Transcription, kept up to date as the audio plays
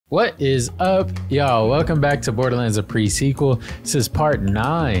What is up, y'all? Welcome back to Borderlands, a pre-sequel. This is part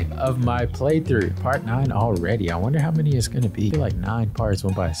 9 of my playthrough. Part 9 already. I wonder how many it's gonna be. I feel like 9 parts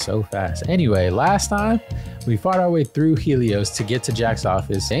went by so fast. Anyway, last time we fought our way through Helios to get to Jack's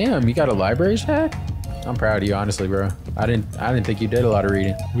office. Damn, you got a library, Jack? I'm proud of you, honestly, bro. I didn't think you did a lot of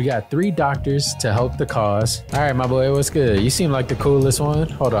reading. We got 3 doctors to help the cause. All right, my boy, what's good? You seem like the coolest one.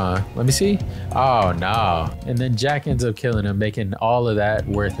 Hold on, let me see. Oh no. And then Jack ends up killing him, making all of that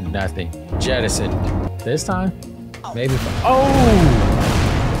worth nothing. Jettisoned. This time, maybe.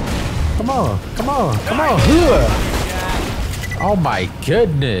 Oh! Come on, come on, come on. Oh my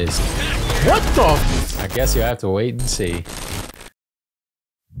goodness. What the? I guess you have to wait and see.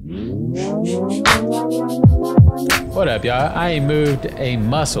 What up, y'all? I ain't moved a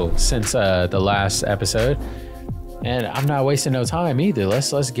muscle since the last episode, and I'm not wasting no time either.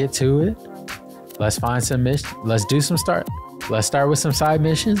 Let's get to it. Let's find some missions. Let's start with some side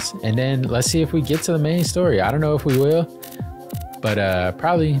missions, and then let's see if we get to the main story. I don't know if we will, but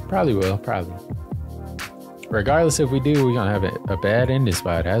probably will. Regardless if we do, we're gonna have a bad ending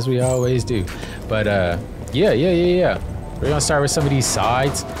spot, as we always do. But yeah. We're gonna start with some of these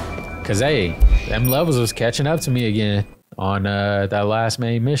sides, cause hey, them levels was catching up to me again on that last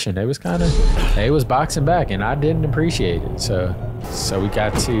main mission. They was boxing back, and I didn't appreciate it. So we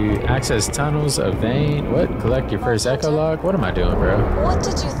got to access tunnels of vein. What? Collect your first echo log? What am I doing, bro? What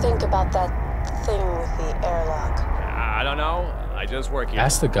did you think about that thing with the airlock? I don't know. I just work here.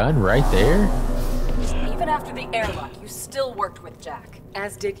 That's the gun right there? Even after the airlock, you still worked with Jack,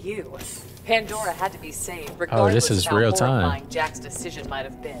 as did you. Pandora had to be saved, regardless this is of how real time. horrifying Jack's decision might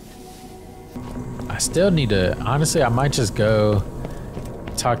have been. I still need to, honestly, I might just go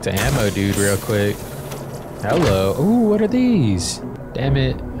talk to Ammo Dude real quick. Hello. Ooh, what are these? Damn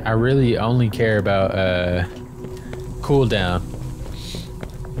it. I really only care about cooldown.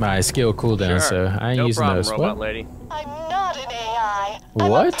 My skill cooldown, Sure. so I ain't no using problem, those. robot What? lady. I'm not an AI. I'm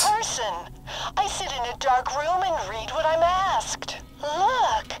What? a person. I sit in a dark room and read what I'm asked.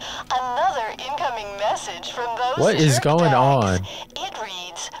 Look, another incoming message from those What is going dirtbags. on? It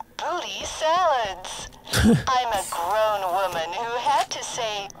reads, booty salads. I'm a grown woman who had to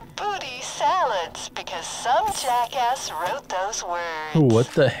say booty salads because some jackass wrote those words.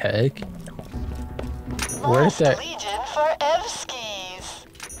 What the heck? Where did Lost that? Legion for Evskis.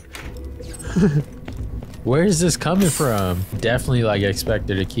 Where is this coming from? Definitely like expect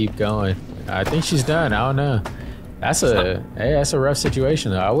her to keep going. I think she's done. I don't know. That's a rough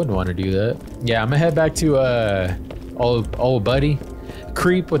situation though. I wouldn't want to do that. Yeah, I'm gonna head back to old buddy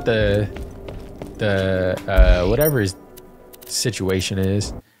Creep with the whatever his situation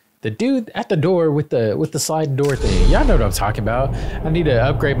is. The dude at the door with the sliding door thing. Y'all know what I'm talking about. I need to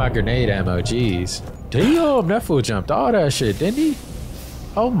upgrade my grenade ammo. Jeez. Damn, that fool jumped all that shit, didn't he?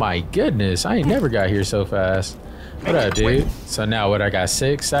 Oh my goodness, I ain't never got here so fast. What up, dude? So now what, I got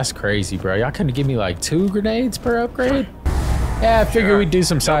 6? That's crazy, bro. Y'all couldn't give me like 2 grenades per upgrade? Yeah, I figured we'd do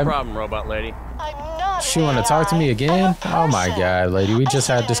some side. No problem, robot lady. I'm not She an wanna talk to me AI. again? I'm a Oh my person. god, lady, we just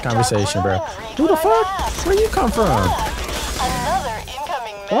had this conversation, bro. Who the fuck? Where you come from? Another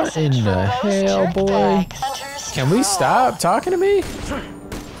incoming What in message the from those hell, boy? dirtbags. Can we stop talking to me?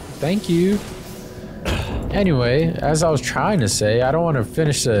 Thank you. Anyway, as I was trying to say, I don't want to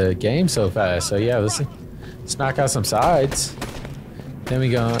finish the game so fast. So yeah, let's knock out some sides. Then we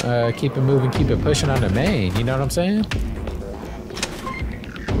gonna keep it moving, keep it pushing on the main. You know what I'm saying?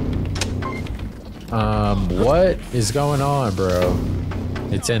 What is going on, bro?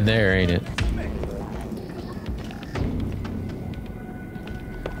 It's in there, ain't it?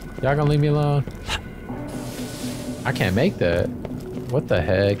 Y'all gonna leave me alone? I can't make that. What the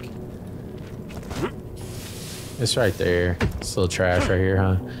heck? It's right there. It's a little trash right here,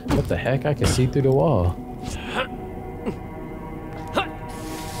 huh? What the heck? I can see through the wall.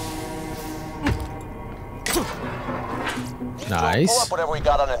 Nice. Pull up whatever we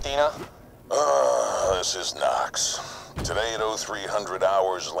got on Athena. This is Knox. Today at 0300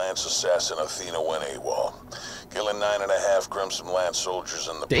 hours, Lance assassin Athena went AWOL, killing 9.5 Crimson Lance soldiers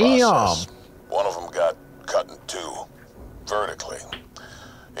in the process. One of them got cut in 2, vertically.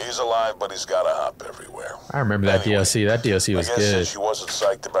 He's alive, but he's got to hop everywhere. I remember that DLC. That DLC was I guess good. since she wasn't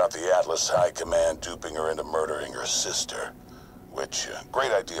psyched about the Atlas High Command duping her into murdering her sister. Which,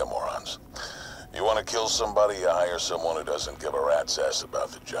 great idea, morons. You want to kill somebody, you hire someone who doesn't give a rat's ass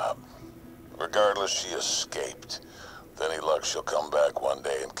about the job. Regardless, she escaped. With any luck, she'll come back one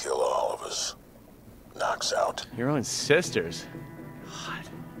day and kill all of us. Knocks out. Your own sisters.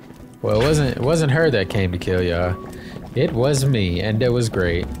 Well, it wasn't her that came to kill y'all. It was me, and it was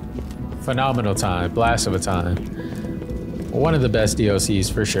great. Phenomenal time. Blast of a time. One of the best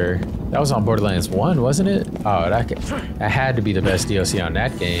DLCs for sure. That was on Borderlands 1, wasn't it? Oh, that had to be the best DLC on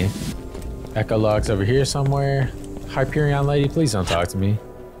that game. Echo logs over here somewhere. Hyperion lady, please don't talk to me.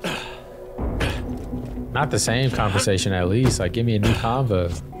 Not the same conversation at least. Like, give me a new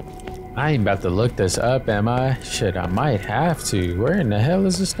convo. I ain't about to look this up, am I? Shit, I might have to. Where in the hell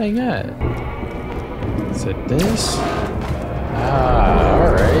is this thing at? Is it this? Ah,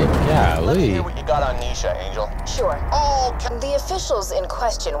 alright. Let me Golly. hear what you got on Nisha, Angel. Sure. Oh, The officials in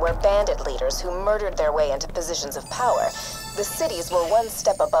question were bandit leaders who murdered their way into positions of power. The cities were one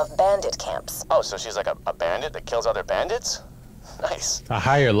step above bandit camps. oh, so she's like a bandit that kills other bandits? Nice. A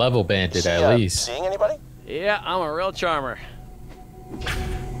higher level bandit at least. Seeing anybody? Yeah, I'm a real charmer.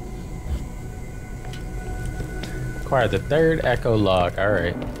 Acquire the third echo log.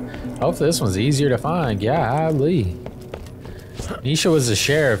 Alright. Hopefully this one's easier to find. Golly. Nisha was a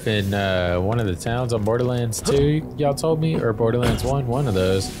sheriff in one of the towns on Borderlands 2, y'all told me, or Borderlands 1, one of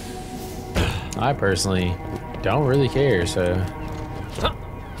those. I personally don't really care, so.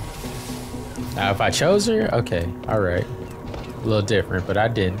 Now, if I chose her, okay, alright. A little different, but I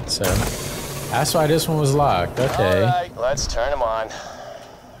didn't, so. That's why this one was locked, okay. Alright, let's turn them on.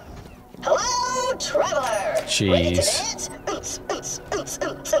 Hello, traveler. Ready to Jeez. dance?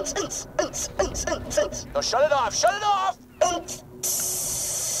 No, shut it off! Shut it off!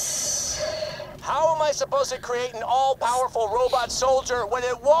 How am I supposed to create an all-powerful robot soldier when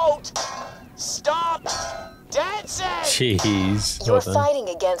it won't stop dancing? Jeez. You're Hold on. fighting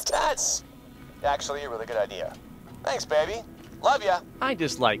against... That's actually a really good idea. Thanks, baby. Love ya. I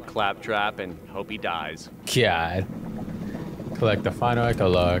just like Claptrap and hope he dies. God. Collect the final echo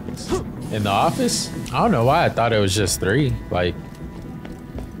logs. In the office? I don't know why I thought it was just 3. Like,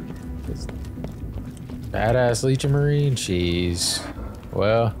 badass Legion Marine? Jeez.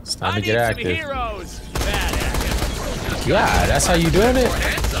 Well, it's time to get active. Heroes. Badass. Yeah, that's how you doing it?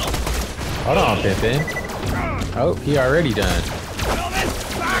 Hold on, Pippin. Oh, he already done.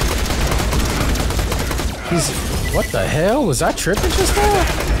 What the hell? Was I tripping just now?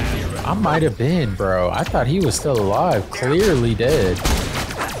 I might have been, bro. I thought he was still alive. Clearly dead.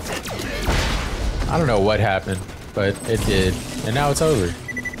 I don't know what happened, but it did. And now it's over.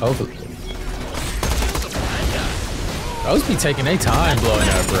 Hopefully. Those be taking their time blowing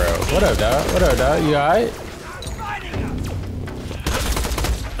up, bro. What up, dog? What up, dog? You alright?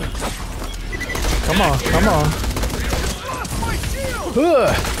 Come on, come on.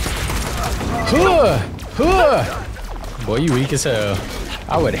 Huh. Huh. Huh. Boy, you weak as hell.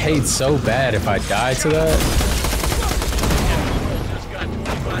 I would hate so bad if I died to that.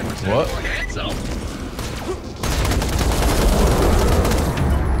 What?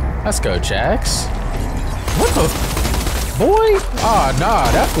 Let's go, Jax. What the? Boy? Oh, nah,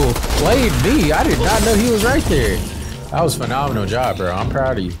 that fool played me. I did not know he was right there. That was a phenomenal job, bro. I'm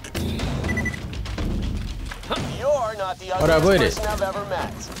proud of you. You're not the What up with it? person I've ever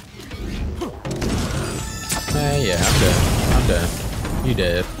met. Man, yeah, I'm done. I'm done. You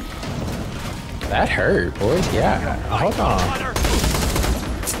dead. That hurt, boy. Yeah. Hold on.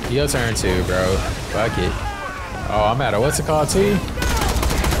 Your turn too, bro. Fuck it. Oh, I'm at a what's it called too?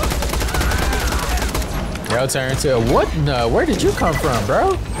 Your turn too. What in the? Where did you come from,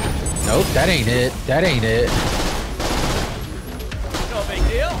 bro? Nope, that ain't it. That ain't it. No big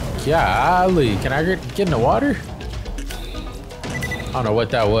deal. Golly, can I get in the water? I don't know what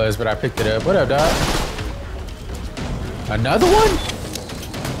that was, but I picked it up. What up, dog? Another one?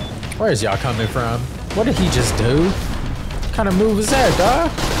 Where's y'all coming from? What did he just do? What kind of move is that,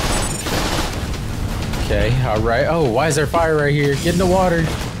 dog? Okay, alright. Oh, why is there fire right here? Get in the water.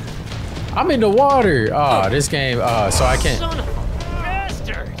 I'm in the water. Oh, this game. So I can't. Son of a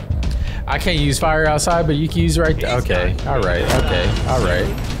bastard. I can't use fire outside, but you can use right there. Okay, alright, okay, alright.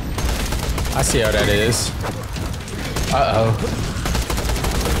 I see how that is. Uh-oh.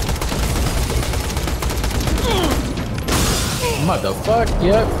 Motherfuck,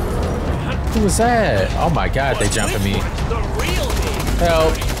 yep. Who was that? Oh my god, they jumping me. The real me.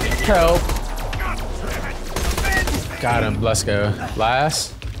 Help, help. Got him, let's go.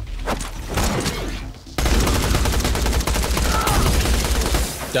 Last.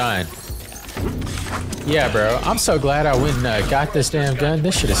 Done. Yeah, bro, I'm so glad I went and got this damn gun.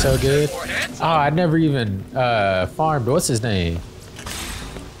 This shit is so good. Oh, I never even farmed, what's his name?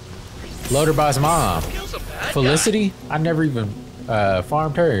 Loaderbot's mom. Felicity? I never even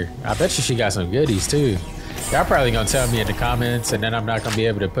farmed her. I bet you she got some goodies too. Y'all probably gonna tell me in the comments and then I'm not gonna be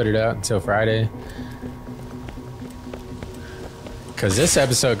able to put it out until Friday. Cause this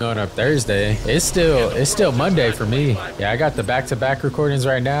episode going up Thursday. It's still Monday for me. Yeah, I got the back-to-back recordings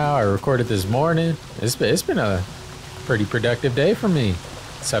right now. I recorded this morning. It's been a Pretty productive day for me.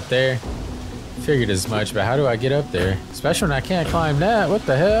 It's up there. Figured as much, but how do I get up there? Especially when I can't climb that. What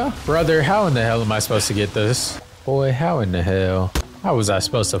the hell? Brother, how in the hell am I supposed to get this? Boy, how in the hell? How was I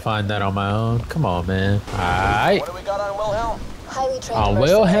supposed to find that on my own? Come on, man. Alright. What do we got on Wilhelm? Highly trained On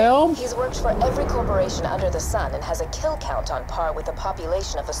mercenary. Wilhelm? He's worked for every corporation under the sun and has a kill count on par with the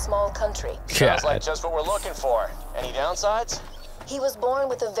population of a small country. Sounds like God. just what we're looking for. Any downsides? He was born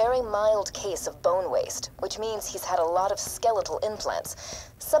with a very mild case of bone waste, which means he's had a lot of skeletal implants.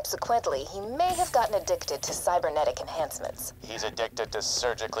 Subsequently, he may have gotten addicted to cybernetic enhancements. He's addicted to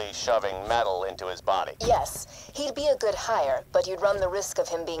surgically shoving metal into his body. Yes, he'd be a good hire, but you'd run the risk of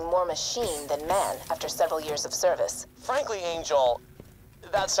him being more machine than man after several years of service. Frankly, Angel,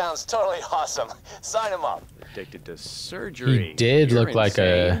 that sounds totally awesome. Sign him up. Addicted to surgery. He did You're look like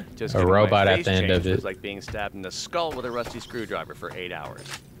insane. Just a getting my robot at face the end changed of it. was like being stabbed in the skull with a rusty screwdriver for 8 hours.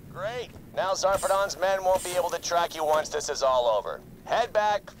 Great. Now Zarpedon's men won't be able to track you once this is all over. Head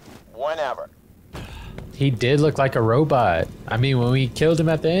back whenever. He did look like a robot. I mean, when we killed him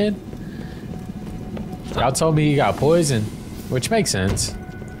at the end, y'all told me he got poisoned, which makes sense.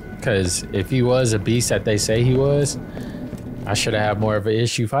 Because if he was a beast that they say he was, I should have had more of an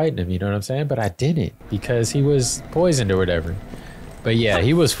issue fighting him, you know what I'm saying? But I didn't, because he was poisoned or whatever. But yeah,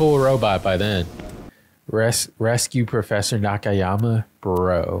 he was full robot by then. Rescue Professor Nakayama?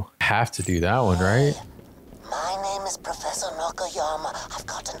 Bro, have to do that one, right? My name is Professor Nakayama. I've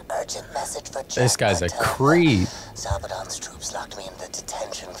got an urgent message for Jack. This guy's a Martel. creep. Zarpedon's troops locked me in the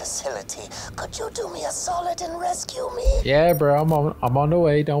detention facility. Could you do me a solid and rescue me? Yeah, bro, I'm on the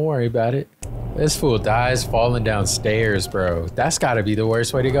way. Don't worry about it. This fool dies falling downstairs, bro. That's got to be the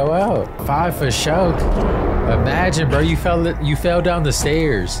worst way to go out. 5 for choke. Imagine, bro, you fell down the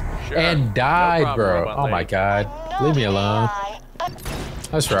stairs and died, problem, bro. robot Oh my lady. God, leave me alone. I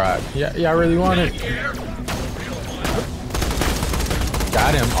Let's rock. Yeah, I really want it.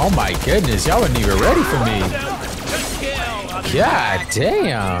 Got him. Oh my goodness, y'all wasn't even ready for me. God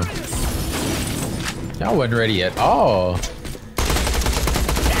damn. Y'all wasn't ready at all.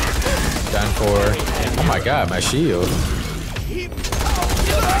 Done for. Oh my God, my shield.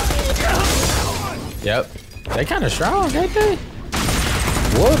 Yep. They kind of strong, ain't they?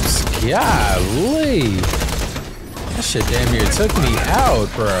 Whoops. Golly. That shit damn near took me out,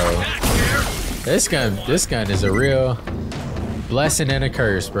 bro. This gun is a real blessing and a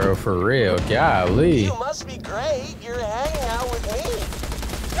curse, bro. For real. Golly. You must be great. You're hanging out with me.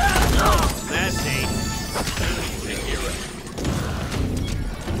 That's neat.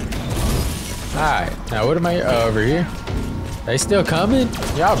 Alright. Now what am I over here? They still coming?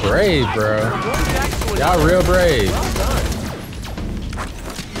 Y'all brave, bro. Y'all real brave.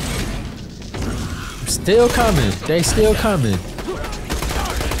 Still coming. They still coming.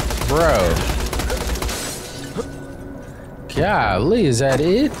 Bro. Golly, is that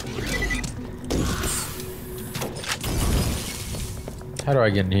it? How do I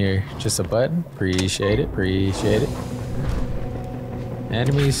get in here? Just a button? Appreciate it. Appreciate it.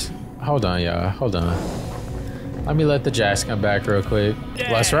 Enemies. Hold on, y'all. Hold on. Let me let the jacks come back real quick.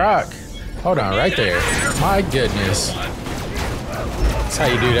 Let's rock. Hold on, right there. My goodness. That's how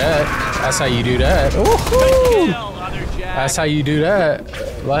you do that. That's how you do that. Woohoo! That's how you do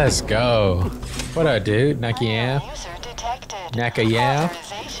that. Let's go. What up, dude? Nakayam? User detected. Nakayam?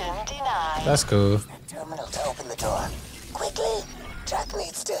 Authorization denied. That's cool. Terminal to open the door. Quickly. Jack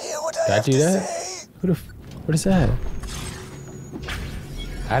needs to hear what I Did I have do to that? say. What is that?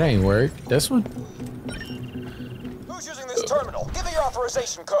 That ain't work. This one? Who's using this terminal? Give me your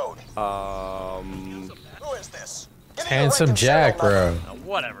authorization code. Um, Who is this? Give me your Handsome rank and Jack, serial bro. number.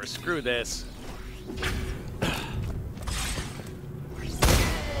 whatever. Screw this.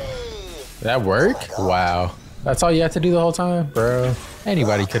 That work? Wow. That's all you have to do the whole time? Bro.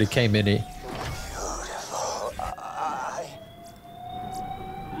 Anybody could have came in it.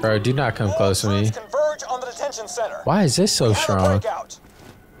 Bro, do not come close to me. Troops converge on the detention center. Why is this so We have a strong? breakout.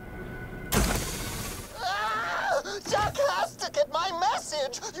 Jack has to get my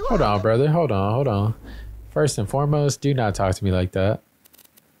message. You Hold on, brother. Hold on, hold on. First and foremost, do not talk to me like that.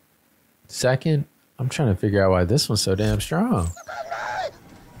 Second, I'm trying to figure out why this one's so damn strong.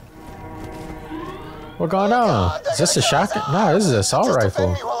 What going on? Is this a shotgun? No, this is an assault Just rifle.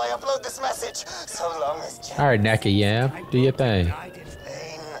 defend me while I upload this message. So long as Jack All right, Nakayam, do your thing. died in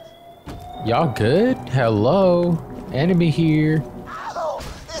vain. Y'all good? Hello? Enemy here. Ow!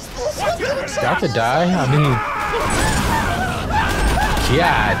 Is this Got to die? I mean...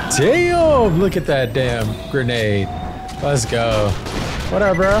 God damn! Look at that damn grenade. Let's go. What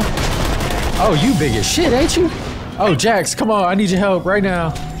up, bro? Oh, you big as shit, ain't you? Oh, Jax, come on. I need your help right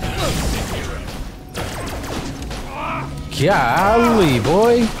now. Golly,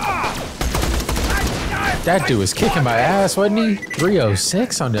 boy. That dude was kicking my ass, wasn't he?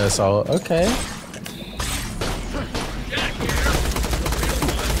 306 on the assault. Okay.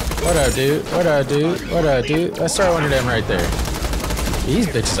 What up, dude? What up, dude? What up, dude? Let's start one of them right there. These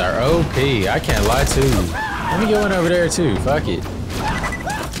bitches are OP. I can't lie to you. Let me get one over there too. Fuck it.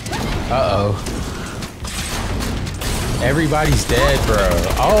 Uh-oh. Everybody's dead, bro.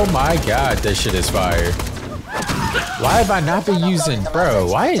 Oh my god, this shit is fire. Why have I not been using, bro?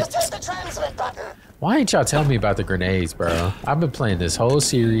 Why ain't y'all telling me about the grenades, bro? I've been playing this whole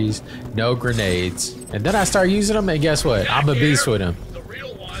series, no grenades. And then I start using them, and guess what? I'm a beast with them.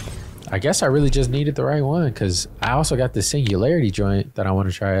 I guess I really just needed the right one, because I also got the singularity joint that I want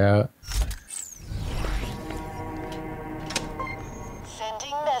to try out.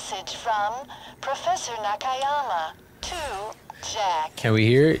 Sending message from Professor Nakayama to Jack. Can we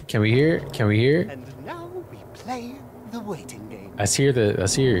hear it? Can we hear it? Can we hear it? And now we play the waiting game. Let's hear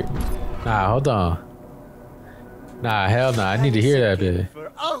it. Nah, hold on. Nah, hell nah. I need to hear that bit.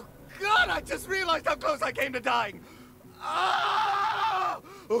 Oh god, I just realized how close I came to dying. Ah!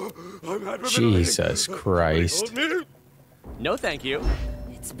 Oh, I'm Jesus Christ. No, thank you.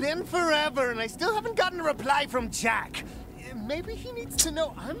 It's been forever and I still haven't gotten a reply from Jack. Maybe he needs to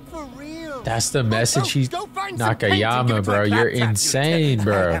know I'm for real. That's the message he... Go find some paint and give Nakayama, it to bro. a You're claptrap, insane, I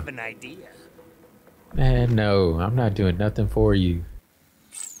bro. have an idea. Man, no. I'm not doing nothing for you.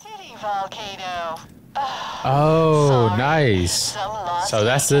 Kitty Volcano. Oh, Sorry. nice. Some lost So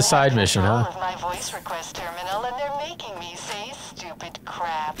that's the agent side has mission, control huh? of my voice request terminal, and they're making me say stupid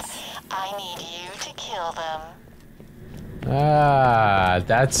crap. I need you to kill them. Ah,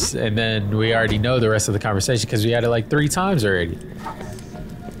 that's... And then we already know the rest of the conversation because we had it like 3 times already.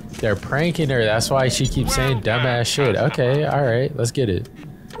 They're pranking her. That's why she keeps saying dumbass shit. Okay, all right. Let's get it.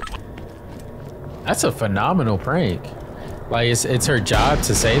 That's a phenomenal prank. Like, it's her job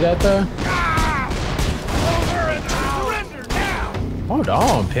to say that, though? Hold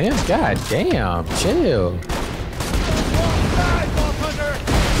on, Pimp. God damn. Chill.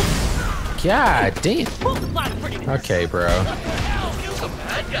 God damn. Okay, bro.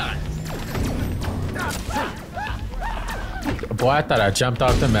 Boy, I thought I jumped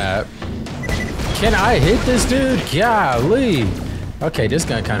off the map. Can I hit this dude? Golly. Okay, this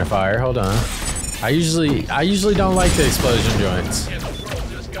gun kind of fire. Hold on. I usually don't like the explosion joints.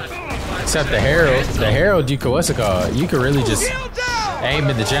 Except the Herald. The Herald, you could, what's it called? You could really just aim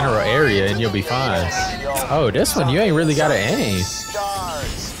in the general area and you'll be fine. Oh, this one, you ain't really got to aim.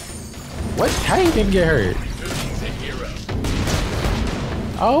 What? How you gonna get hurt?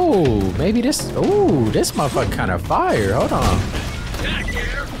 Oh, maybe this. Ooh, this motherfucker kind of fire. Hold on.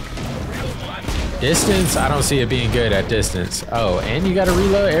 Distance, I don't see it being good at distance. Oh, and you gotta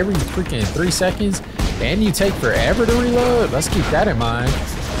reload every freaking 3 seconds. And you take forever to reload. Let's keep that in mind.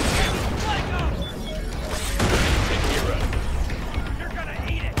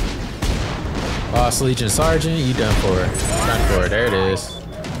 Lost Legion Sergeant, you done for it. Done for it. There it is.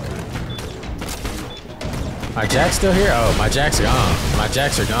 My jacks still here? Oh, my jacks are gone. My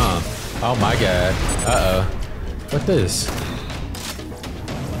jacks are gone. Oh my god. Uh-oh. What this?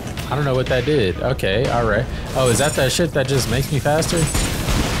 I don't know what that did. Okay, alright. Oh, is that shit that just makes me faster?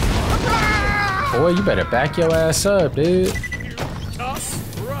 Boy, you better back your ass up, dude.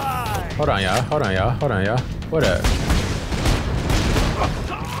 Hold on, y'all. Hold on, y'all. Hold on, y'all. What up?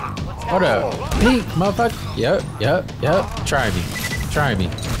 What up? Pink, motherfucker. Yep. Try me. Try me.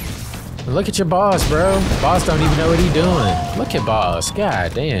 Look at your boss, bro. Boss don't even know what he doing. Look at boss.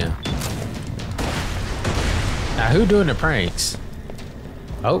 God damn. Now, who doing the pranks?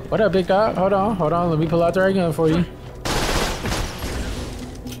 Oh, what up, big dog? Hold on. Let me pull out the right gun for you.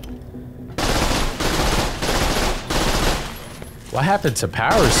 What happened to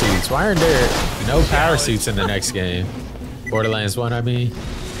power suits? Why aren't there no power suits in the next game? Borderlands 1, I mean.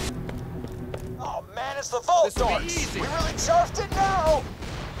 Oh man, it's the Vault Dorks. We really chuffed it now.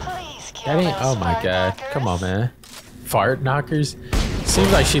 Please kill That ain't. those Oh my fart god. knockers. Come on, man. Fart knockers?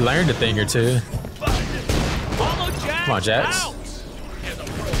 Seems like she learned a thing or two. Come on, Jax.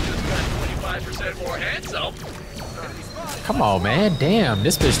 Come on, man. Damn,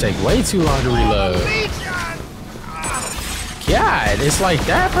 this bitch take way too long to reload. God, it's like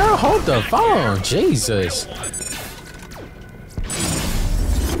that, bro. Hold the phone. Jesus.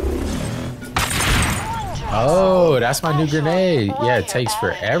 Oh, that's my new grenade. Yeah, it takes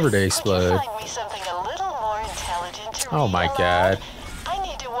forever to explode. Find me something a little more intelligent to Oh my read god. aloud. I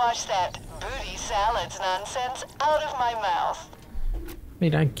need to wash that booty salads nonsense out of my mouth. I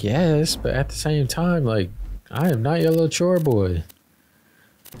mean, I guess, but at the same time, like, I am not your little chore boy.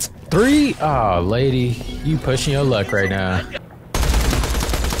 3. Oh, lady, you pushing your luck right now.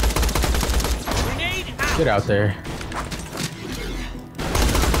 Get out there.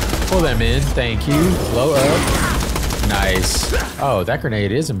 Pull them in. Thank you. Blow up. Nice. Oh, that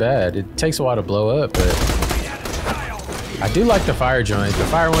grenade isn't bad. It takes a while to blow up, but I do like the fire joint. The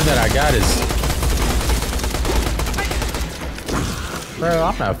fire one that I got is... Bro,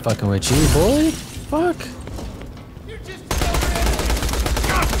 I'm not fucking with you, boy. Fuck.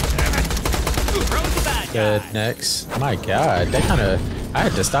 Good, next. My God, that kind of... I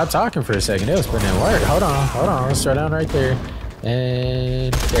had to stop talking for a second. It was putting in work. Hold on. Let's throw down right there.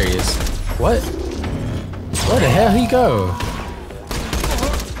 And there he is. What? Where the hell he go?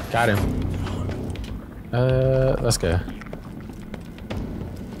 Got him. Let's go.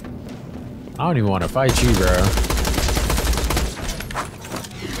 I don't even want to fight you, bro.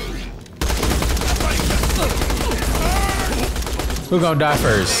 Who gonna die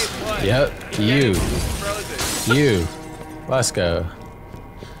first? Yep, you. You. Let's go.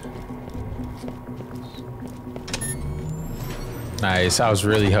 Nice. I was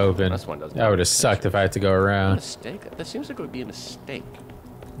really hoping. That would have sucked if I had to go around. Mistake? That seems like it would be a mistake.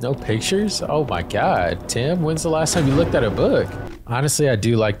 No pictures? Oh my God. Tim, when's the last time you looked at a book? Honestly, I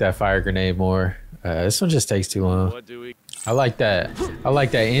do like that fire grenade more. This one just takes too long. I like that. I like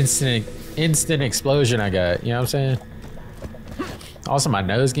that instant explosion I got. You know what I'm saying? Also, my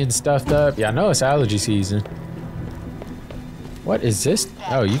nose getting stuffed up. Yeah, I know it's allergy season. What is this?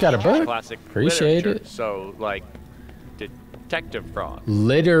 Oh, you got a book? Classic Appreciate literature. it. So, like, detective fraud.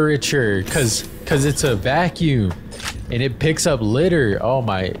 Literature, cause it's a vacuum, and it picks up litter. Oh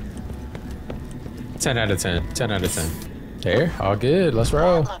my. 10 out of 10. 10 out of 10. There, all good. Let's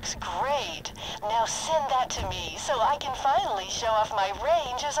roll. That looks great. Now send that to me so I can finally show off my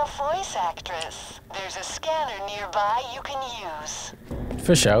range as a voice actress. There's a scanner nearby you can use.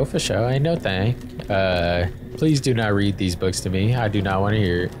 For sure. Ain't no thing. Please do not read these books to me. I do not want to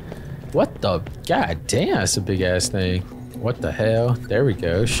hear it. What the? God damn, that's a big ass thing. What the hell? There we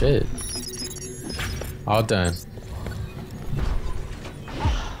go. Shit. All done.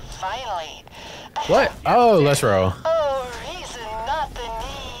 Finally. What? Oh, let's roll. Oh, reason, not the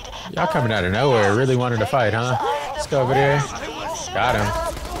need. Y'all coming out of nowhere. Really wanted to fight, huh? Let's go over there. Got him.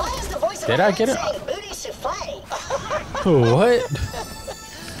 Did I get it? What?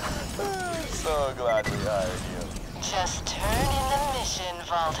 So glad we hired you. Just turn in the mission,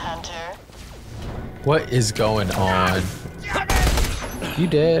 Vault Hunter. What is going on? You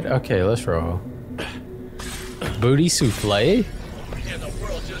dead? Okay, let's roll. Booty souffle?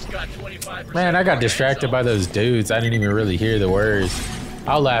 Man, I got distracted by those dudes. I didn't even really hear the words.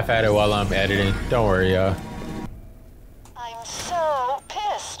 I'll laugh at it while I'm editing. Don't worry, y'all. I'm so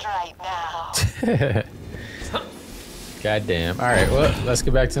pissed right now. God damn. Alright, well, let's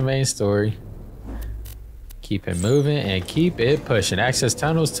get back to the main story. Keep it moving and keep it pushing. Access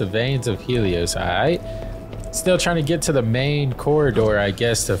tunnels to veins of Helios, alright? Still trying to get to the main corridor, I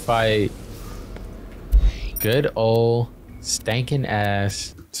guess, to fight good old stankin'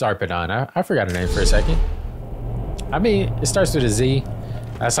 ass Sarpedon. I forgot her name for a second. I mean, it starts with a Z.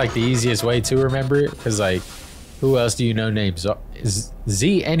 That's like the easiest way to remember it, because like, who else do you know named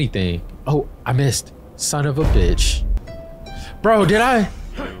Z anything? Oh, I missed. Son of a bitch. Bro, did I?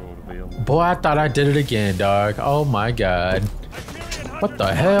 Boy, I thought I did it again, dog. Oh my God. What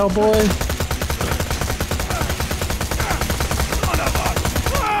the hell, boy?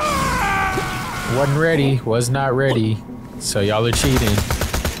 Wasn't ready. Was not ready. So y'all are cheating.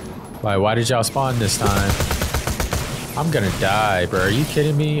 Like, why did y'all spawn this time? I'm gonna die, bro. Are you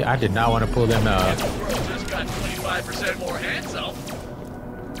kidding me? I did not want to pull them out. Just got 25% more hands up.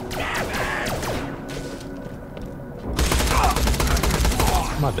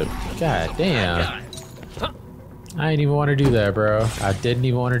 Mother, god damn. I didn't even want to do that, bro. I didn't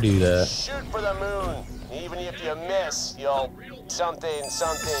even want to do that. Shoot for the moon. Even if you miss, you'll something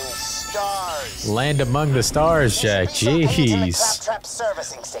stars. Land among the stars, Jack. Jeez. Claptrap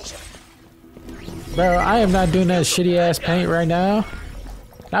servicing station. Bro, I am not doing that shitty ass paint right now.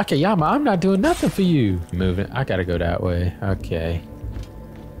 Nakayama, I'm not doing nothing for you. Moving. I gotta go that way. Okay.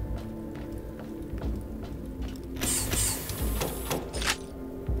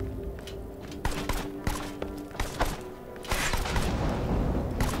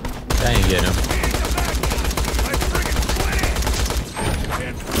 I ain't get him.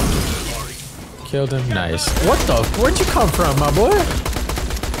 Killed him. Nice. What the? Where'd you come from, my boy?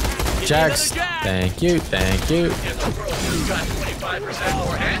 Jax. Thank you. Thank you.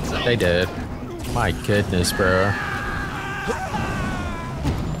 They did. My goodness, bro.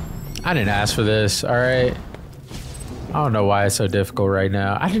 I didn't ask for this, alright? I don't know why it's so difficult right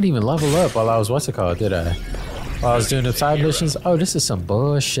now. I didn't even level up while I was, what's it called, did I? While I was doing the side missions. Oh, this is some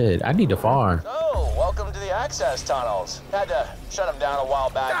bullshit. I need to farm. Oh, welcome to the access tunnels. Had to shut them down a while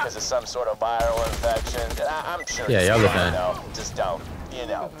back because of some sort of viral infection. I'm sure. Yeah, y'all look fine, done. though. Just don't, you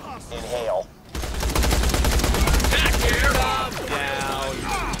know, inhale.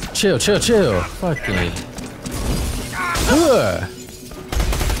 Chill, chill, chill. Fucking.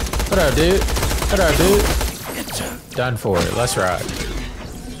 What up, dude? What up, dude? Done for it. Let's ride.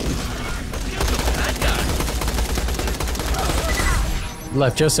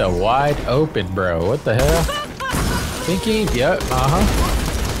 Left yourself wide open, bro. What the hell? Thinking? Yep.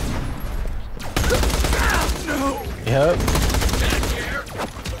 Yep.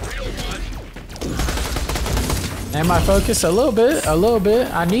 Am I focused? A little bit. A little bit.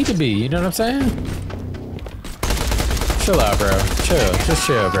 I need to be. You know what I'm saying? Chill out, bro. Chill. Just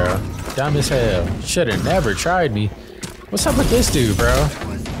chill, bro. Dumb as hell. Should've never tried me. What's up with this dude, bro?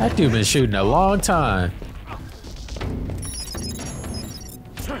 That dude been shooting a long time.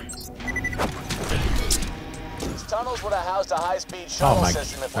 These tunnels would have housed a high-speed shuttle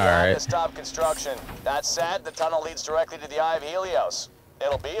system if we had to stop construction. That said, the tunnel leads directly to the Eye of Helios.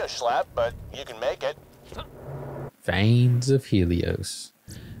 It'll be a schlep, but you can make it. Veins of Helios.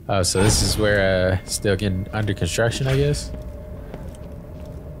 Oh, so this is where still getting under construction, I guess.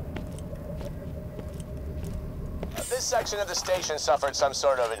 This section of the station suffered some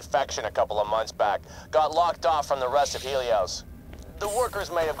sort of infection a couple of months back. Got locked off from the rest of Helios. The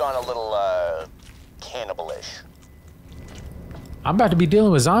workers may have gone a little, cannibalish. I'm about to be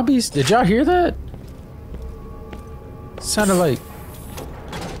dealing with zombies. Did y'all hear that? Sounded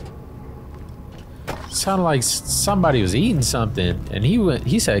like somebody was eating something, and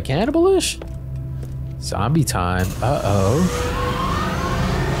he said cannibalish? Zombie time. Uh-oh.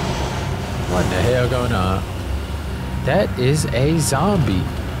 What the hell going on? That is a zombie.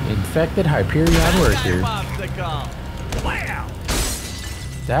 Infected Hyperion worker.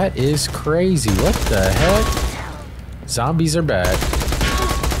 That is crazy. What the heck? Zombies are back.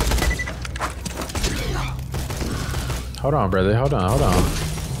 Hold on, brother. Hold on, hold on.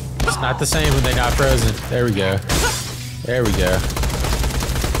 It's not the same when they're not frozen. There we go. There we go.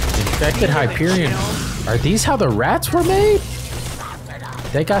 Infected Hyperion. Are these how the rats were made?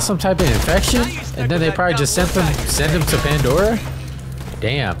 They got some type of infection, and then they probably just send them to Pandora?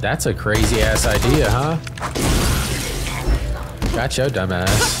 Damn, that's a crazy ass idea, huh? Got your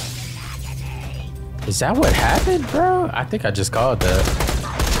dumbass. Is that what happened, bro? I think I just called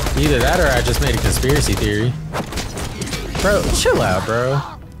that. Either that or I just made a conspiracy theory. Bro, chill out, bro.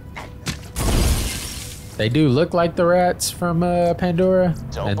 They do look like the rats from Pandora,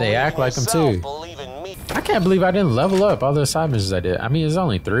 and they act like them too. I can't believe I didn't level up all the side missions I did. I mean, it's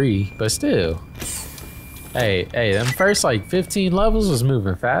only 3, but still. Hey, them first like 15 levels was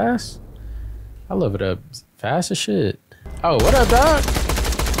moving fast. I leveled up fast as shit. Oh, what up, dog?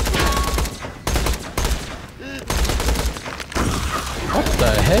 What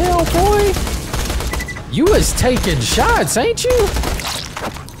the hell, boy? You was taking shots, ain't you?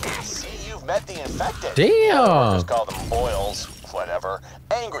 Met the infected. Damn. Just call them boils, whatever.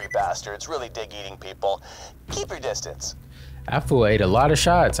 Angry bastards, really dig eating people. Keep your distance. That fool ate a lot of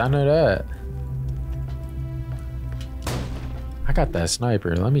shots. I know that. I got that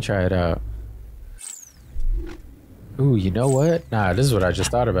sniper. Let me try it out. Ooh, you know what? Nah, this is what I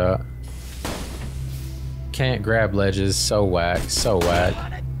just thought about. Can't grab ledges. So whack. So whack.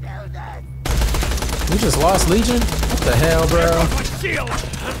 We just lost Legion? What the hell, bro?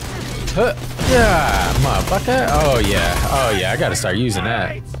 Yeah, motherfucker. Oh yeah, I gotta start using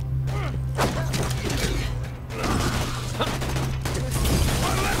that.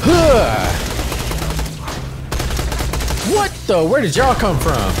 What the? Where did y'all come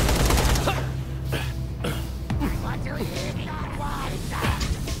from?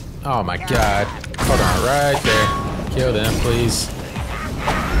 Oh my god. Hold on, right there. Kill them, please.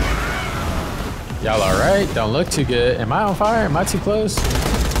 Y'all alright? Don't look too good. Am I on fire? Am I too close?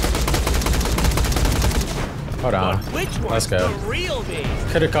 Hold on. Let's go.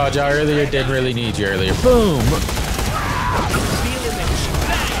 Could have called y'all earlier. Didn't really need you earlier. Boom!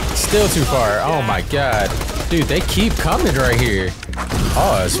 Still too far. Oh my god. Dude, they keep coming right here.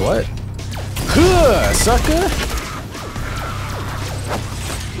 Oh, it's what? Sucker!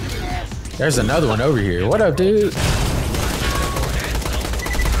 There's another one over here. What up, dude?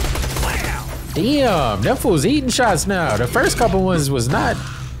 Damn, that fool's eating shots now. The first couple ones was not,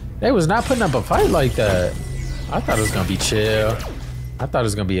 they was not putting up a fight like that. I thought it was gonna be chill. I thought it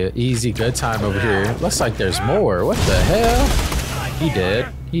was gonna be an easy, good time over here. Looks like there's more. What the hell? He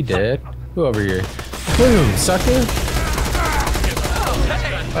dead. He dead. Who over here? Boom, sucker.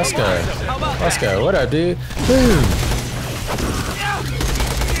 Let's go. Let's go. What up, dude? Boom.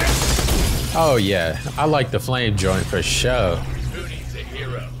 Oh, yeah. I like the flame joint for sure.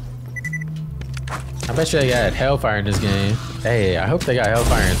 I bet you they got Hellfire in this game. Hey, I hope they got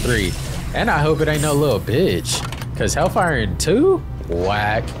Hellfire in 3. And I hope it ain't no little bitch. Because Hellfire in 2?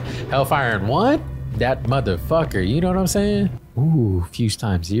 Whack. Hellfire in 1? That motherfucker. You know what I'm saying? Ooh, fuse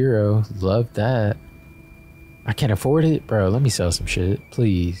times 0. Love that. I can't afford it? Bro, let me sell some shit.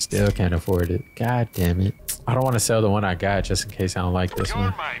 Please. Still can't afford it. God damn it. I don't want to sell the one I got just in case I don't like this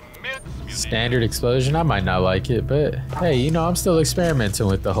one. Standard explosion. I might not like it, but hey, you know, I'm still experimenting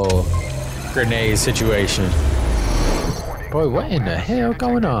with the whole grenade situation. Boy, what in the hell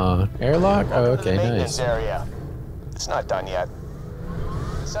going on? Airlock? Oh, okay, nice. Area. It's not done yet.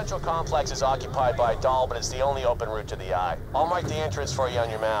 The central complex is occupied by a doll, but it's the only open route to the eye. I'll mark the entrance for you on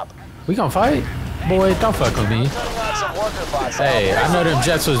your map. We gonna fight? Boy, don't fuck with me. Hey, I know them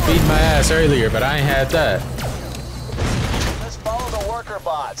jets was beating my ass earlier, but I ain't had that. Just follow the worker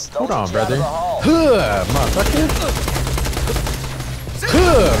bots. Hold on, brother. Huh, motherfucker.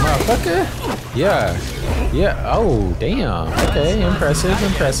 Huh, motherfucker. Yeah. Yeah. Oh, damn. Okay, impressive,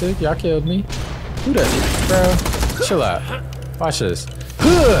 impressive. Y'all killed me. Who does it, bro? Chill out. Watch this.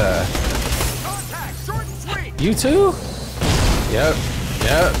 Huh. You too? Yep.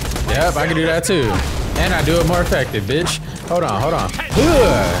 Yep. Yep, I can do that too. And I do it more effective, bitch. Hold on, hold on.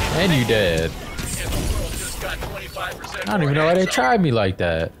 Ugh, and you dead. I don't even know why they tried me like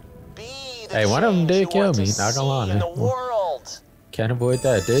that. Hey, one of them did kill me, not gonna lie. Can't avoid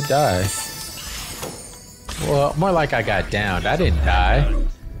that, did die. Well, more like I got downed. I didn't die.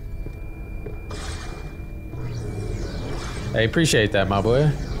 Hey, appreciate that, my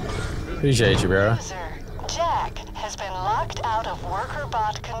boy. Appreciate you, bro. Jack has been locked out of worker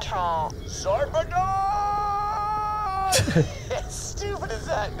bot control. As stupid as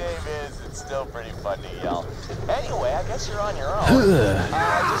that name is, it's still pretty fun to yell. Anyway, I guess you're on your own.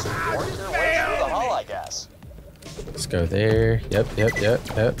 Just work your way through the hull, I guess. Let's go there. Yep.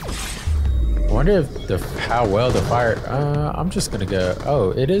 I wonder if how well the fire. I'm just gonna go.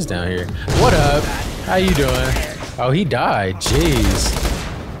 Oh, it is down here. What up? How you doing? Oh, he died. Jeez.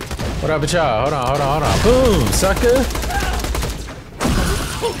 What up with y'all? Hold on. Boom, sucker.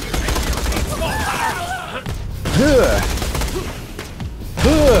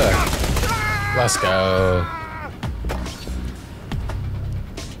 Let's go.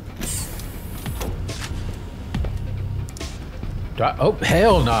 Oh,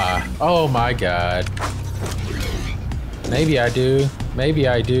 hell nah. Oh my god. Maybe I do. Maybe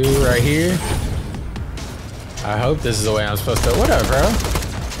I do right here. I hope this is the way I'm supposed to. What up, bro?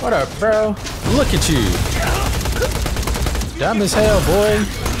 What up, bro? Look at you. Dumb as hell, boy.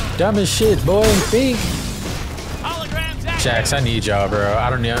 Dumb as shit, boy. Think. Jax, I need y'all, bro. I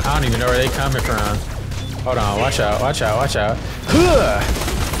don't even know where they coming from. Hold on. Watch out.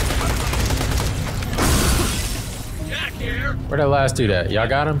 Where'd that last dude at? Y'all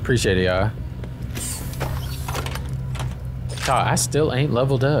got him? Appreciate it, y'all. God, I still ain't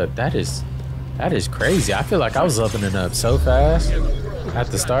leveled up. That is crazy. I feel like I was leveling up so fast at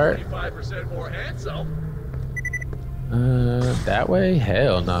the start. That way?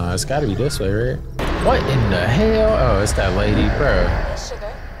 Hell no. It's gotta be this way, right? What in the hell? Oh, it's that lady, bro.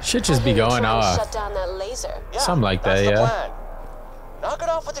 Sugar, Shit just be going off. shut down that laser. Something like that, yeah. Plan. Knock it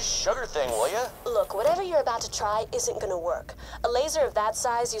off with the sugar thing, will ya? Look, whatever you're about to try isn't gonna work. A laser of that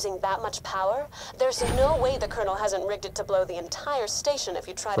size using that much power, there's no way the Colonel hasn't rigged it to blow the entire station if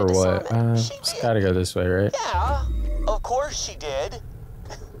you try to disarm it. It's gotta go this way, right? Yeah, of course she did.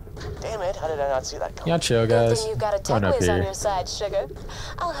 Damn it, how did I not see that coming? Y'all chill, guys. Then you've got a tech whiz on your side, Sugar.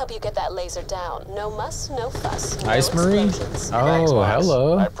 I'll help you get that laser down. No muss, no fuss. No Ice Marine? explosions. Oh,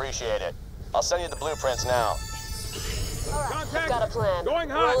 hello. I appreciate it. I'll send you the blueprints now. Alright, I've got a plan.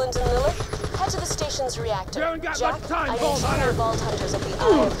 Roland and Lilith, head to the station's reactor. Jack, I need you and Vault Hunters at the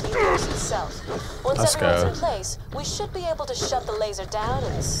Eye of Helios itself. Once everyone's in place, we should be able to shut the laser down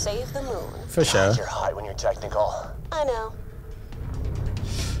and save the moon. For sure. You're hot when you're technical. I know.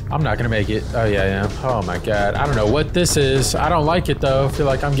 I'm not gonna make it. Oh yeah, I am. Oh my god. I don't know what this is. I don't like it though. I feel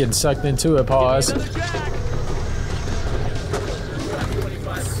like I'm getting sucked into it. Pause.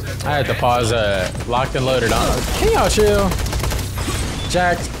 I had to pause locked and loaded on. Can y'all chill?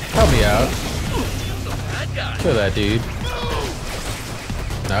 Jack, help me out. Kill that dude.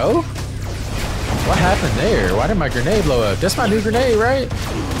 No? What happened there? Why did my grenade blow up? That's my new grenade, right?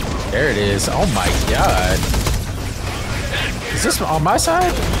 There it is. Oh my god. Is this on my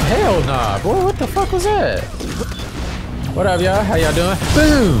side? Hell nah. Boy, what the fuck was that? What up, y'all? How y'all doing?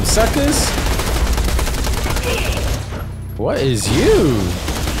 Boom, suckers. What is you?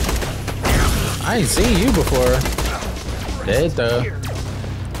 I ain't seen you before. Dead though.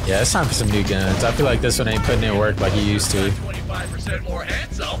 Yeah, it's time for some new guns. I feel like this one ain't putting in work like he used to. 25% more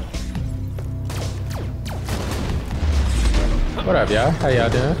handsome. What up, y'all? How y'all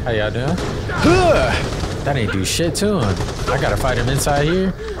doing? How y'all doing? That ain't do shit to him. I gotta fight him inside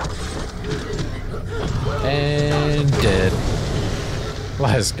here. And dead.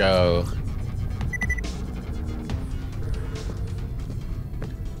 Let's go.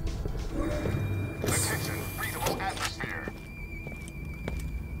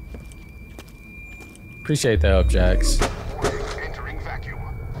 Appreciate the help, Jax.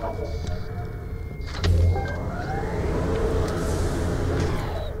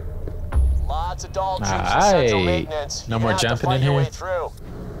 Lots of doll troops and central maintenance. No more jumping in here.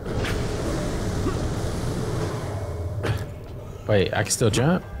 Wait, I can still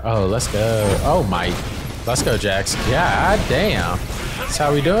jump? Oh, let's go. Oh my. Let's go, Jax. God damn. That's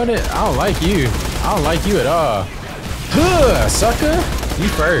how we doing it? I don't like you. I don't like you at all. Huh, sucker. You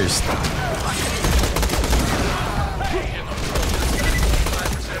first.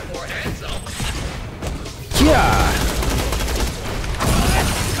 Yeah.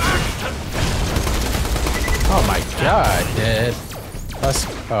 Oh my god, dead.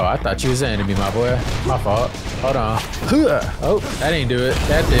 Oh, I thought you was an enemy, my boy. My fault. Hold on. Oh, that ain't do it.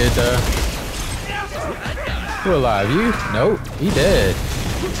 That did, though. Who alive? You? Nope. He dead.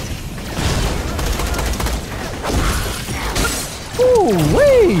 Ooh,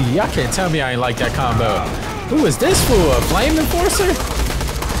 wee! Y'all can't tell me I ain't like that combo. Who is this fool? A flame enforcer?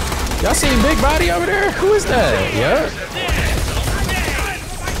 Y'all seen Big Body over there? Who is that? Yep.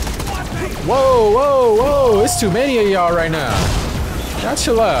 Whoa, whoa, whoa. It's too many of y'all right now. Y'all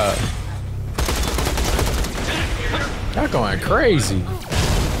chill out. Y'all going crazy.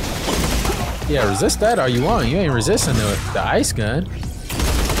 Yeah, resist that all you want. You ain't resisting the ice gun.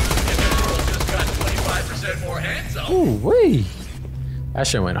 Ooh, wee. That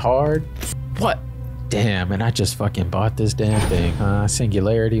shit went hard. What? Damn, and I just fucking bought this damn thing, huh?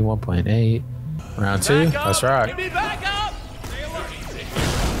 Singularity 1.8. Round 2. Let's rock.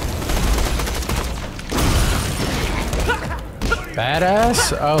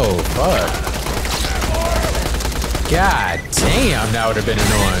 Badass? Oh, fuck. God damn, that would have been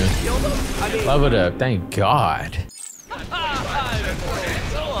annoying. Leveled up, thank God.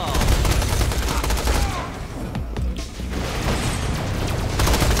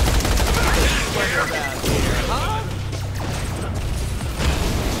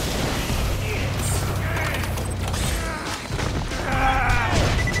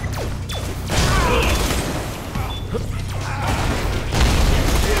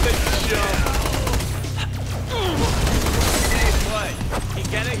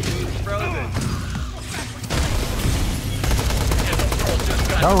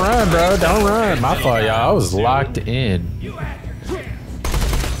 Don't run, bro. Don't run. My fault, y'all. I was locked in.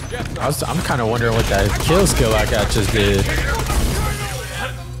 I'm kind of wondering what that kill skill I got just did.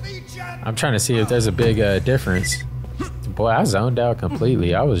 I'm trying to see if there's a big difference. Boy, I zoned out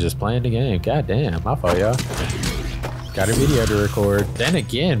completely. I was just playing the game. God damn. My fault, y'all. Got a video to record. Then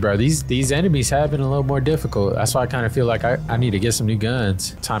again, bro, these enemies have been a little more difficult. That's why I kind of feel like I need to get some new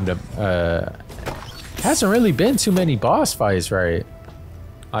guns. Time to... hasn't really been too many boss fights, right?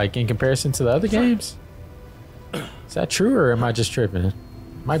 Like, in comparison to the other games? Is that true, or am I just tripping?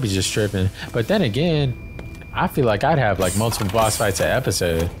 Might be just tripping. But then again, I feel like I'd have, like, multiple boss fights an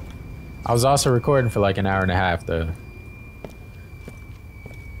episode. I was also recording for, like, an hour and a half, though.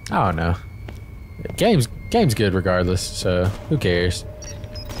 I don't know. Game's good regardless, so who cares?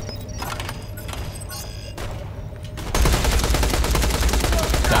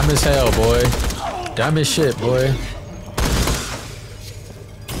 Dumb as hell, boy. Dumb as shit, boy.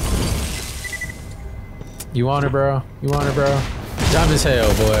 You want it, bro? You want it, bro? Dumb as hell,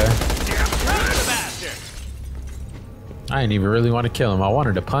 boy. I didn't even really want to kill him. I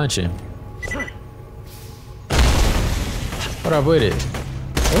wanted to punch him. What up with it?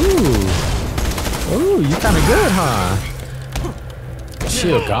 Ooh. Ooh, you kind of good, huh?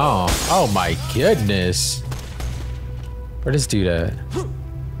 Shield gone. Oh my goodness. Where this dude at?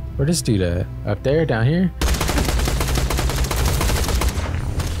 Where this dude at? Up there? Down here?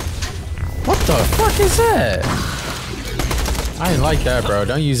 What the fuck is that? I ain't like that, bro.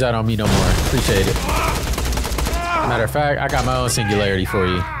 Don't use that on me no more. Appreciate it. Matter of fact, I got my own singularity for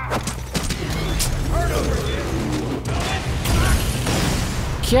you.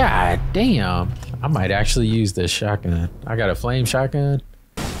 God damn. I might actually use this shotgun. I got a flame shotgun.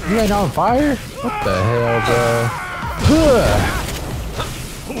 You ain't on fire? What the hell, bro?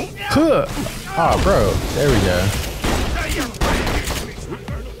 Huh. Oh, bro. There we go.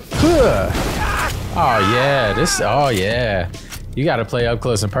 Oh yeah, oh yeah. You gotta play up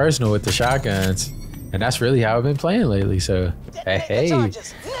close and personal with the shotguns. And that's really how I've been playing lately, so hey.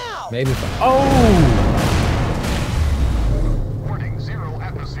 Maybe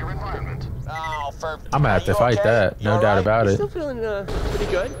I'm gonna have to fight that, no doubt about it. Still feeling pretty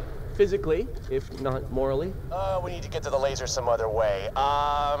good. Physically, if not morally. We need to get to the laser some other way.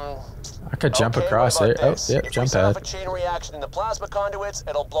 I could jump across it. Oh, yep, if jump we set off pad. a chain reaction in the plasma conduits,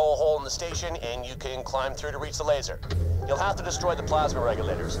 it'll blow a hole in the station and you can climb through to reach the laser. You'll have to destroy the plasma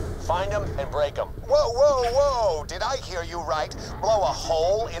regulators. Find them and break them. Whoa, whoa, whoa! Did I hear you right? Blow a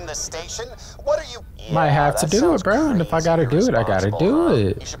hole in the station? What are you... Yeah, might have to do it, bro. And if I gotta do it, I gotta do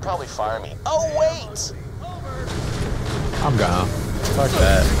it. You should probably fire me. Oh, wait! I'm gone. Fuck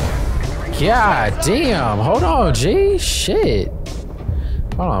that. God damn. Hold on, G. Shit.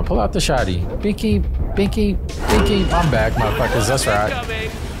 Hold on. Pull out the shotty. Binky, binky, binky. I'm back, motherfuckers. That's right.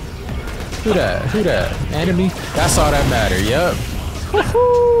 Who that? Who that? Enemy? That's all that matter. Yep.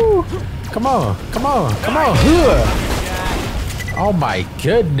 Woohoo! Come on. Come on. Come on. Oh my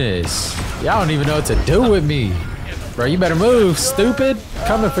goodness. Y'all don't even know what to do with me. Bro, you better move, stupid.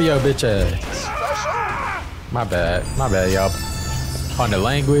 Coming for your bitch ass. My bad. My bad, y'all. On the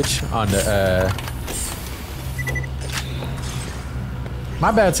language, on the,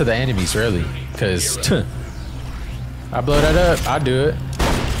 my bad to the enemies, really. Because, I blow that up, I do it.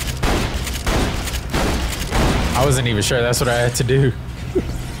 I wasn't even sure that's what I had to do.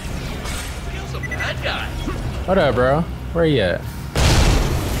 What up, bro? Where you at?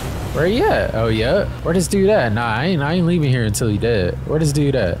 Where you at? Oh, yeah. Where this dude at? Nah, I ain't leaving here until he dead. Where this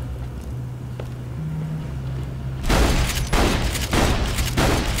dude at?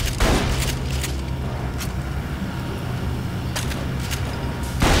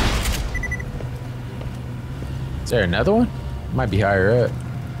 Is there another one? Might be higher up.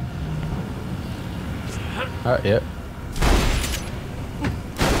 Oh, yep.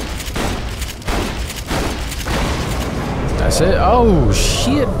 That's it. Oh,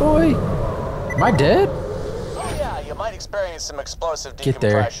 shit, boy. Am I dead? Oh, yeah, you might experience some explosive Get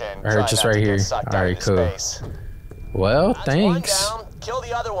there. decompression. Or just right here. Alright, cool. Well, thanks. One down. Kill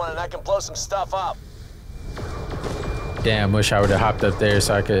the other one and I can blow some stuff up. Damn, wish I would have hopped up there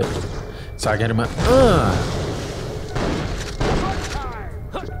so I could hit him up.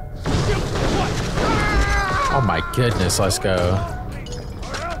 Oh my goodness, let's go.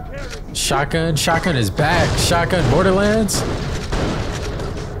 Shotgun is back. Shotgun Borderlands.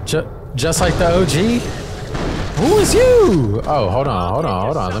 Just like the OG. Who is you? Oh, hold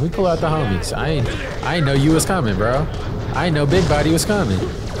on. Let me pull out the homies. I ain't know you was coming, bro. I ain't know Big Body was coming.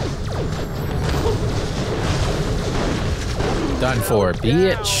 Done for,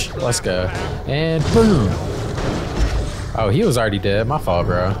 bitch. Let's go. And boom. Oh, he was already dead. My fault,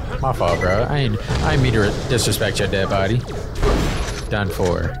 bro. I ain't mean to disrespect your dead body. Done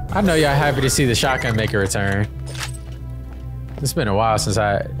for. I know y'all happy to see the shotgun make a return. It's been a while since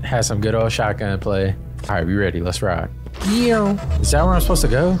I had some good old shotgun play. All right, we ready? Let's rock. Is that where I'm supposed to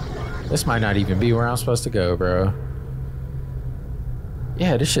go? This might not even be where I'm supposed to go, bro.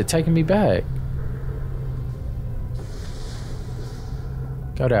 Yeah, this shit taking me back.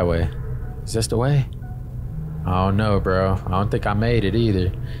 Go that way. Is this the way? I don't know, bro. I don't think I made it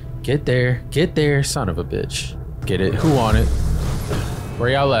either. Get there, son of a bitch. Get it. Who on it? Where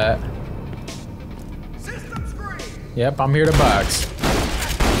y'all at? Yep, I'm here to box.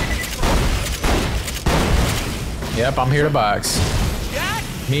 Yep, I'm here to box.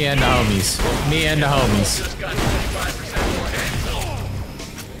 Me and the homies.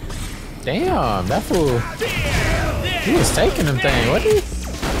 Damn, that fool. He was taking them thing, wasn't he?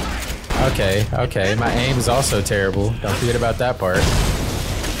 Okay. My aim is also terrible. Don't forget about that part.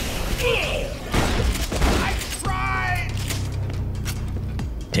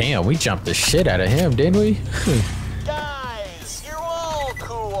 Damn, we jumped the shit out of him, didn't we? Guys, you're all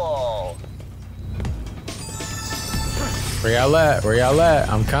cool. Where y'all at?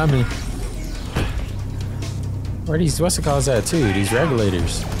 I'm coming. Where these, what's it called that too? These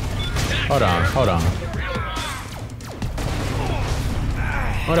regulators. Hold on.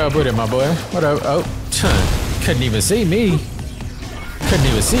 What up with it, my boy? What up? Oh, couldn't even see me. Couldn't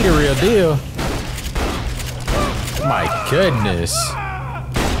even see the real deal. My goodness.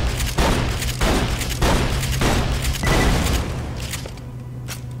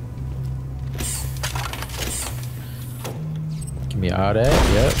 Give me all that.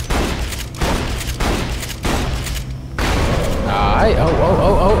 Yep. Alright.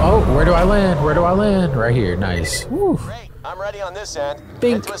 Oh. Where do I land? Right here. Nice. Woo. Great. I'm ready on this end.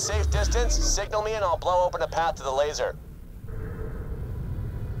 Bink. Get to a safe distance, signal me, and I'll blow open a path to the laser.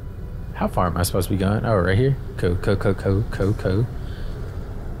 How far am I supposed to be going? Oh, right here. Cool.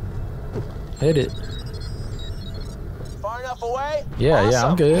 Hit it. Far enough away? Yeah, awesome. yeah,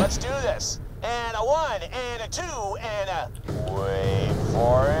 I'm good. Let's do this. And a 1, and a 2, and a... Wait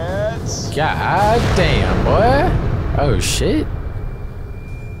for it. God damn, boy. Oh, shit.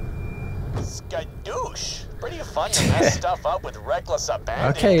 Skadoosh. Pretty fun to mess stuff up with reckless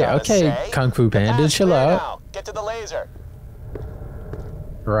abandon. Okay, Kung Fu Panda, chill out. Now. Get to the laser.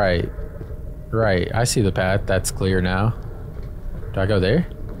 Right. I see the path. That's clear now. Do I go there?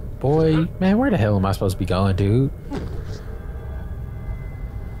 Boy, man, where the hell am I supposed to be going, dude?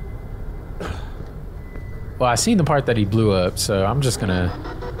 Well, I seen the part that he blew up, so I'm just gonna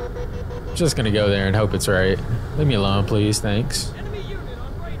go there and hope it's right. Leave me alone, please. Thanks.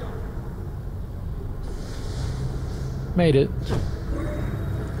 Made it.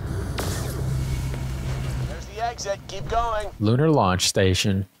 There's the exit. Keep going. Lunar launch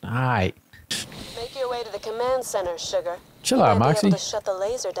station. Alright. Make your way to the command center, Sugar. Chill out, Moxie. Be able to shut the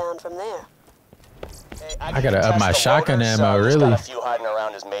laser down from there. Hey, I gotta up my shotgun ammo, so really. Got a few hiding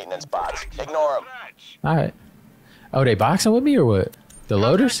around his maintenance box. Ignore him. Alright. Oh, they boxing with me or what? The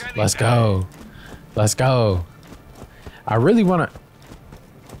loaders? Let's go. Let's go. I really wanna...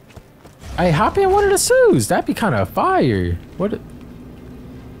 Hey, hop in one of the suits. That'd be kind of fire. What?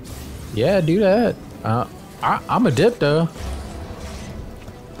 Yeah, do that. I'm a dip though.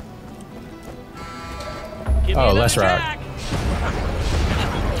 Oh, let's rock.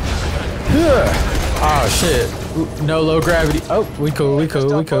 Oh shit. No low gravity. Oh, we cool. The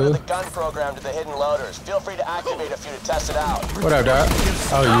gun program to the hidden loaders. Feel free to activate a few to test it out. What up, Doc?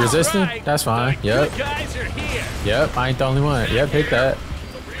 Oh, you resisting? That's fine. Yep. Yep, I ain't the only one. Yep, hit that.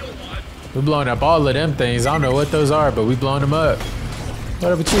 We're blowing up all of them things. I don't know what those are, but we blowing them up.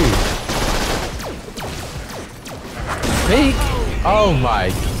 What up with you? Peek! Oh my.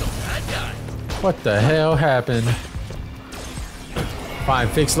 What the hell happened? Find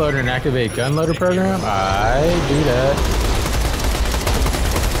fixed loader and activate gun loader program? I do that.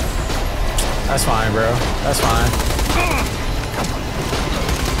 That's fine, bro. That's fine.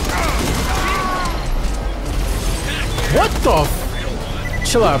 What the?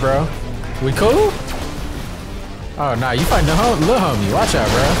 Chill out, bro. We cool? Oh, nah, you fighting the little homie. Watch out,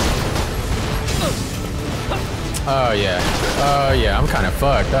 bro. Oh, yeah. Oh, yeah, I'm kind of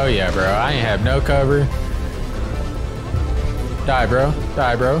fucked. Oh, yeah, bro. I ain't have no cover. Die, bro.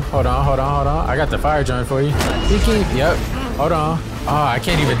 Die, bro. Hold on. I got the fire joint for you. Yep. Hold on. Oh, I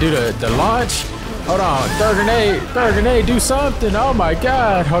can't even do the launch. Hold on. Third grenade. Do something. Oh, my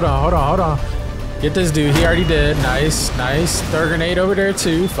God. Hold on. Get this dude. He already did. Nice. Third grenade over there,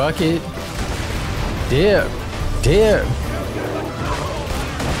 too. Fuck it. Dip.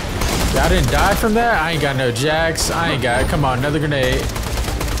 Y'all didn't die from that? I ain't got no jacks. Come on, another grenade.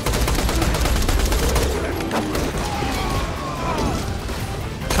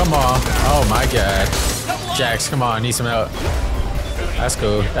 Come on. Oh my God. Jacks, come on, need some help. That's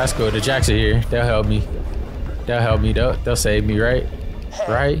cool. The jacks are here. They'll help me. They'll save me, right?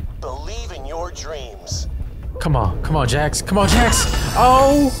 Right? Believe in your dreams. Come on, Jax.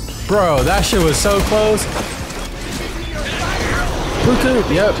 Oh, bro, that shit was so close.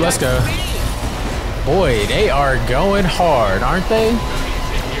 Yep, let's go. Boy, they are going hard, aren't they?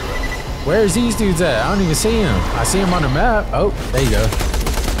 Where's these dudes at? I don't even see them. I see them on the map. Oh, there you go.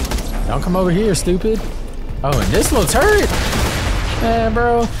 Don't come over here, stupid. Oh, and this little turret? Man,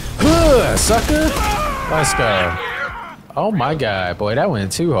 bro. Sucker. Let's go. Oh my God, boy, that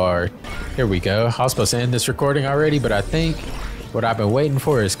went too hard. Here we go. I was supposed to end this recording already, but I think what I've been waiting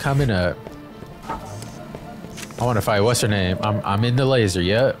for is coming up. I want to fight, what's her name? I'm in the laser,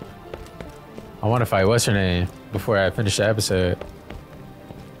 yep. I want to fight, what's her name? Before I finish the episode.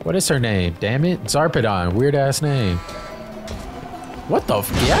 What is her name? Damn it. Zarpedon, weird ass name. What the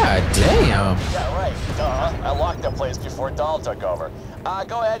God damn. Yeah, right. Duh. I locked the place before Dahl took over.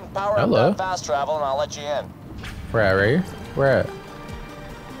 Go ahead and power up that fast travel and I'll let you in. Where at, right here? Where at?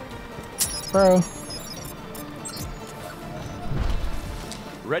 Bro.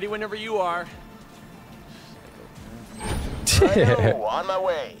 Ready whenever you are. Righto, on my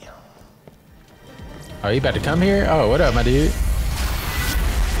way. Oh, you about to come here? Oh, what up, my dude?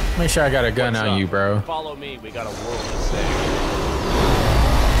 Make sure I got a gun on you, bro. Follow me. We got a world to save.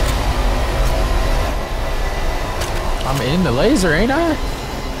 I'm in the laser, ain't I?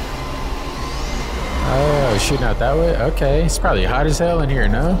 Oh, shooting out that way? Okay. It's probably hot as hell in here,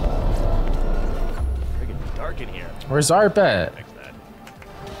 no? It's dark in here. Where's Zarp at?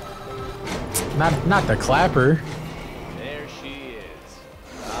 Not the clapper. There she is.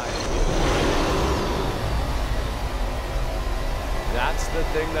 That's the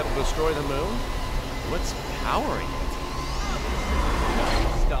thing that'll destroy the moon? What's powering it?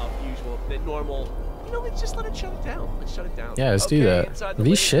 Stuff, usual, normal. You know, let's just let it shut it down. Let's shut it down. Yeah, let's do that.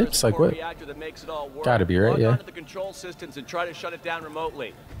 These ships, like what? Gotta be right, yeah. The control systems and try to shut it down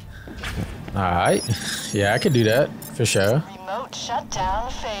remotely. All right. Yeah, I could do that for sure. Remote shutdown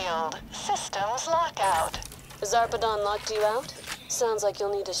failed. Systems lockout. Zarpedon locked you out? Sounds like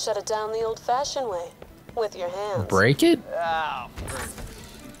you'll need to shut it down the old-fashioned way. With your hands. Break it? Oh,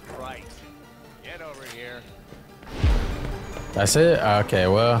 right. Get over here. That's it? Okay,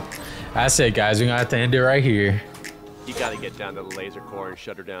 well, that's it, guys. We're gonna have to end it right here. You gotta get down to the laser core and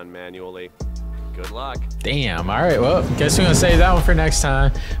shut her down manually. Good luck. Damn. All right, well, guess we're gonna save that one for next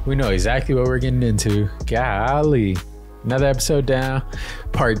time. We know exactly what we're getting into. Golly. Another episode down.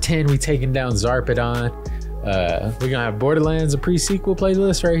 Part 10, we taking down Zarpedon. We're gonna have Borderlands, a pre-sequel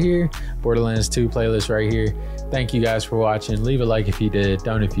playlist right here. Borderlands 2 playlist right here. Thank you guys for watching. Leave a like if you did.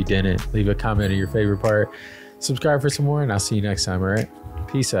 Don't if you didn't. Leave a comment on your favorite part. Subscribe for some more, and I'll see you next time, all right?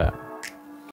 Peace out.